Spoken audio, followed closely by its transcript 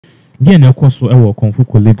Again, of course, so Okomfo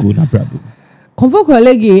Kolege na brabo. Okomfo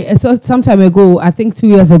Kolege, so some time ago, I think 2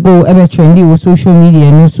 years ago, ever trendy with social media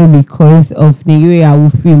and also because of Nigeria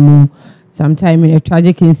with film. Sometime in a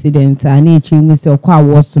tragic incident, I need to Mr.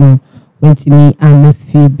 Okwa was to went to me and my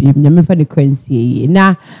Phoebe. Me for the currency.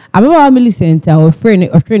 Now, I'm a family center or friend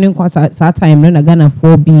that time when I gonna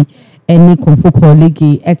 4B. Any Okomfo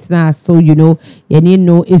Kolege etna so you know you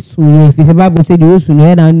know esu if the Bible say the osu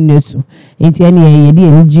no na nesu enti ene ye de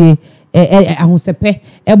enije ahosepe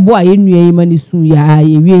ebo a yenu ye mani su ya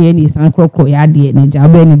ye wie ye ni san krokro ya de ne ja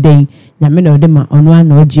ba ni den nyame na odema ono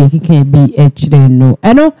ana oje kika bi e kire no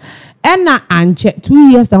eno ena anche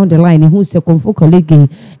 2 years down the line who say Okomfo Kolege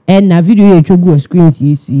na video ye twogu screen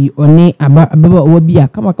see oni ababa owa bia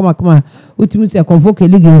kama utimi say Okomfo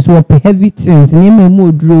Kolege so pe heavy things ni memu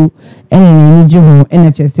oduro ena ni jiho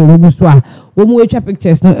ena chese ogu so a wo mu etwa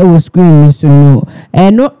pictures no e wo screen so no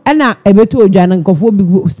no ena ebeto odwa na Okomfo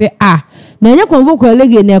bi say na nya Okomfo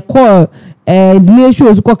Kolege na call delay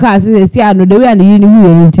shows ko ka say ano the way na yi ni hu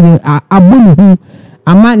ye ntini abonu hu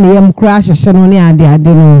ama na yam crash hye no ne ade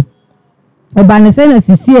no Obana say na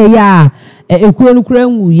sisi ya ekuro no kura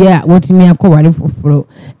nwu ya wotimi akọware foforo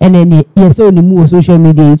ene ye so ni mu social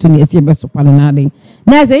media so ni ese be so palo na den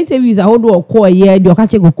na say interviews ahodo okọ ye de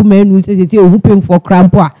okache gokuma enu sese ohu pem for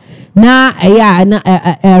crampo a na ya na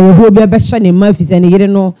robo be hye ne ma fi se ne yire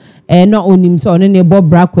no na onim so ne ne bob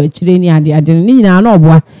brako akire ni ade ni nyina na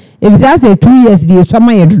oboa if say 2 years dey so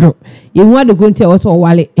ma ye dodo ye hu ade konti e wo so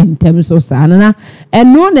wale in terms of sana na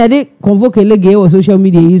no na de Okomfo Kolege o social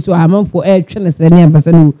media so amanfo twene se ne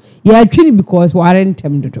abasa no ye twene because warrant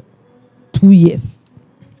them 2 years.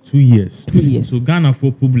 2 years. 2 years. So Ghana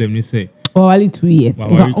for problem ni say. Only 2 years.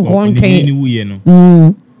 On train ni wuye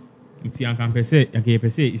no. Iti ankan pese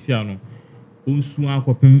isi ano. Onsu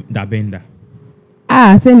akopem da benda.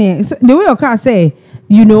 Say the way you can say,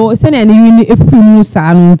 you know, say na ni efunu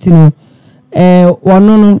sa no ntino.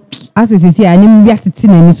 Wono no as it is here ani mbi atete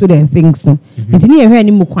na ni so den things no. Ntini ye hwe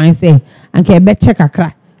ni mu kwan say anka e be check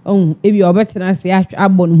akra. Ebi obetena say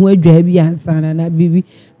abon ho adwa bi ansana na bibi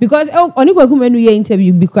because oni kwaku menu ye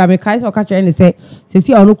interview because me kai so ka try ne say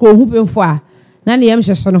see onu ko hu pemfo a na ne yam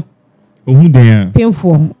hyehye no ohu den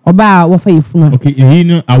pemfo oba wo fa yefunu okay ehi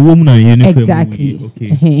no awom na ye ne fam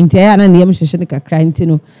okay nti ya na ne yam hyehye ne kakra nti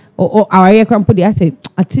no awaye kwampo de ase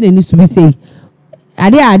ati na ni so bi say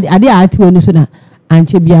ade ati woni so na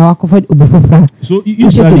anche bia wakofa obofofra. So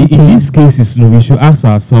usually in these cases no we should ask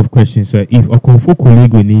ourselves questions if Okomfo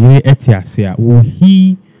Kolege ni yere etiase will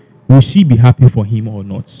she be happy for him or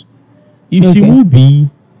not? If she will be,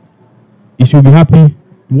 if she will be happy,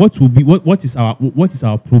 what is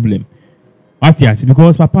our problem? Atiase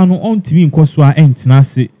because papa no on TV in Koswa entina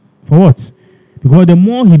say for what? Because the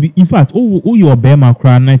more he be, in fact your bema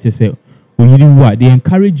cry night say they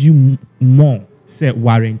encourage you more say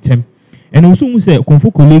warrentem. And also we say Okomfo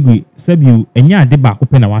Kolege sabi enya ade ba ko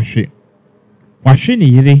pe na wahwe ne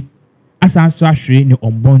yire asanso ahwe ne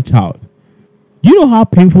unborn child. Do you know how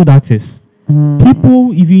painful that is?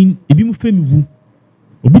 People even ebi mu femi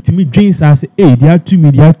obi timi dreams as they are to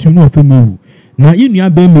me no femi na yenu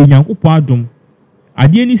aba me nyankopon adom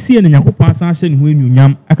ade ni sie na nyankopon asanse ne ho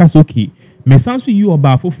enunyam aka so okay me sanso yi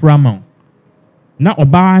oba foforo ama na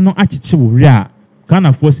oba no achiche wo re a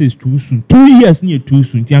Ghana forces too soon. 2 years near too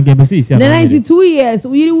soon. The 92 years.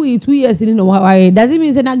 We 2 years in why does it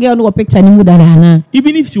mean that girl no picture ni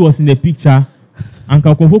even if she was in the picture,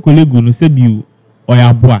 Uncle Okomfo Kolege no said you or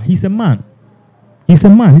your boy. He's a man. He's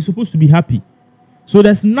supposed to be happy. So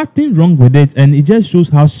there's nothing wrong with it, and it just shows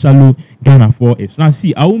how shallow Ghana for is. Now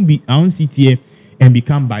see, I won't sit here and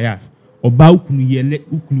become biased. About ukunu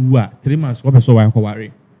 3 months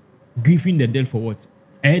grieving the dead for what?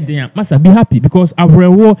 Must be happy because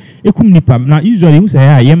our war now usually you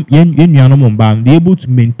say they able to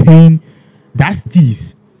maintain that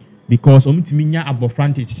steez because women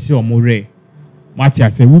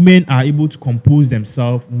are able to compose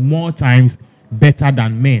themselves more times better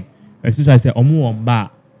than men, especially I say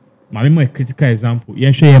a critical example.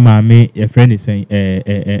 Your friend is saying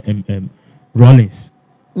Rollins.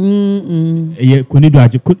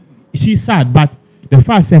 She's sad, but the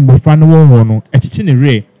first time that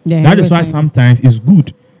is why sometimes it's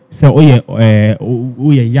good. So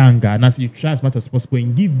you're younger and as you try as much as possible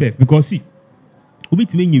and give birth because see, when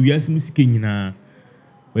you are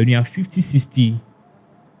 50, 60,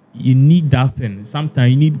 you need that thing. Sometimes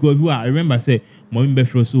you need go. I remember say, "Mommy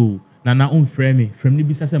Befro so na own friend me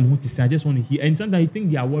business I just want to hear." And sometimes you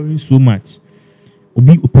think they are worrying so much.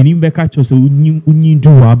 Obi opening back at you so you do here.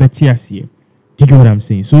 You get what I'm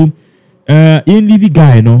saying? So. In Livy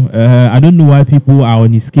guy, I don't know why people are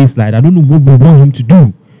on his case like that. I don't know what we want him to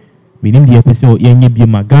do. Meaning the episode yenye be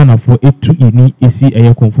magana for etu ini esi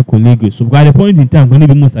Okomfo Kolege. So at the point in time when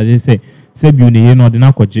be most as say you ne no de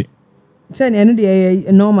na kwaje. Say enu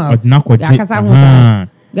de normal. De na kwaje.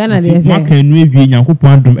 Ghana dey say. Maka enu ewie Nyankopon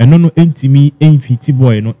adom eno no entimi enfiti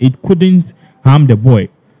boy no it couldn't harm the boy.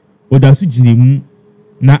 Odasu ginemu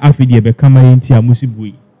na afidi ebe kama yenti amusi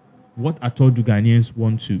boy. What at all do Ghanaians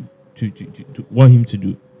want to want him to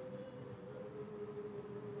do?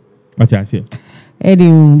 What I say?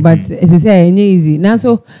 Anyway, but as I say, it's easy. Now,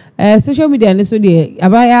 so social media and so the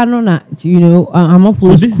abaya no na I'm up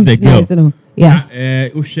for. So this is the girl. Yeah.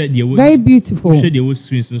 Very beautiful. Share the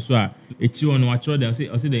screens no so a echi on watch them say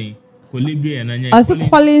the Kolege and anya. I say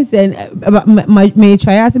Collins and may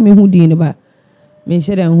try ask me who did about. Me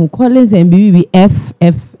share them who Collins and BBB F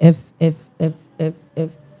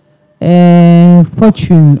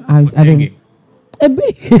Fortune. I don't. So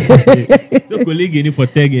Kolege ni for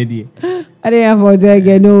tag idea. I didn't have for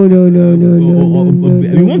tag. No.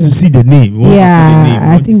 We want to see the name.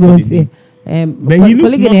 I think we want to see. But he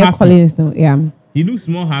looks more happy. Collins, no, yeah. He looks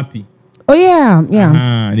more happy. Oh yeah.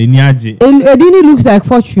 It didn't look like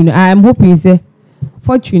Fortune. I'm hoping say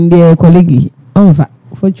Fortune the Kolege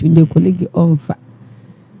Fortune the Kolege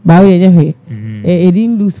but it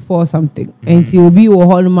didn't lose for something until be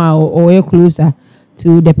or closer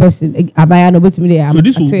to the person. So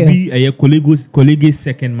this will be a Kolege's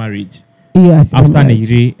second marriage. Yes. After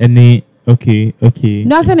Nere and okay.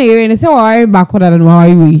 Not an area and say why backward than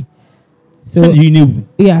why we. So you know.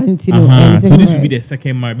 Yeah, so this will be the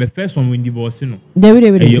second marriage. The first one when divorce, no. And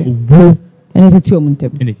it's a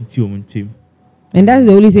team. And that's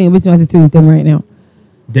the only thing between us with them right now.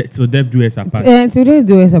 So they do us apart. And so they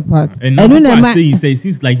do us apart. And now people say it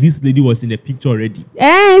seems like this lady was in the picture already.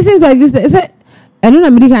 It seems like this. I don't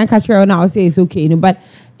know if can catch her now. I'll say it's okay, but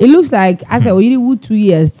it looks like I said, we would 2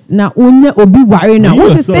 years now. Only be worried now.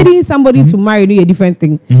 Also, studying somebody to marry is a different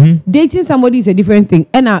thing. Dating somebody is a different thing,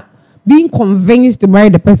 and being convinced to marry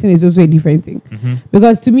the person is also a different thing.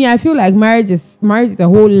 Because to me, I feel like marriage is a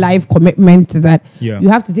whole life commitment that you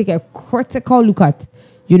have to take a critical look at.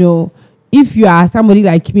 You know, if you are somebody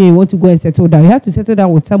like me and want to go and settle down, you have to settle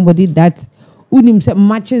down with somebody that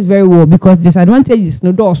matches very well, because disadvantages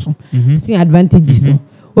no dorsum. See advantages no.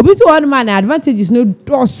 Obi to one man advantages no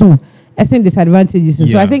dorsum. I think disadvantages.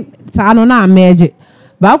 So I think no na marriage.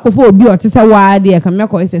 But Okomfo obi otisa wa dey can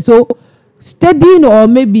make say so studying or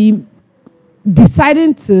maybe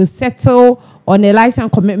deciding to settle on a lifetime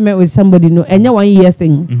commitment with somebody no any 1 year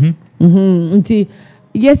thing. Until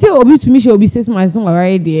yes, obi to me she obi 6 months no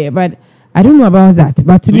already there, but I don't know about that.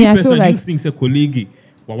 But to me I feel like you think say Kolege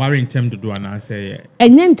worry in term to do an answer.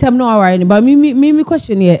 And then term no worry, but me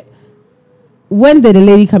question here. When did the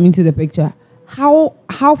lady come into the picture? How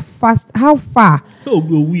fast? How far? So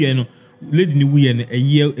we know lady ni we a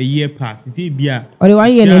year past. It be a or the 1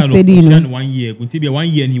 year steady. 1 year. It be 1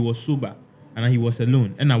 year and he was sober and he was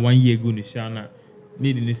alone. And 1 year ago ni Shana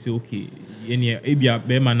lady ni say okay. Any be a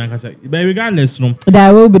bear man. But regardless, no,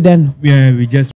 that will be done. Yeah, we just.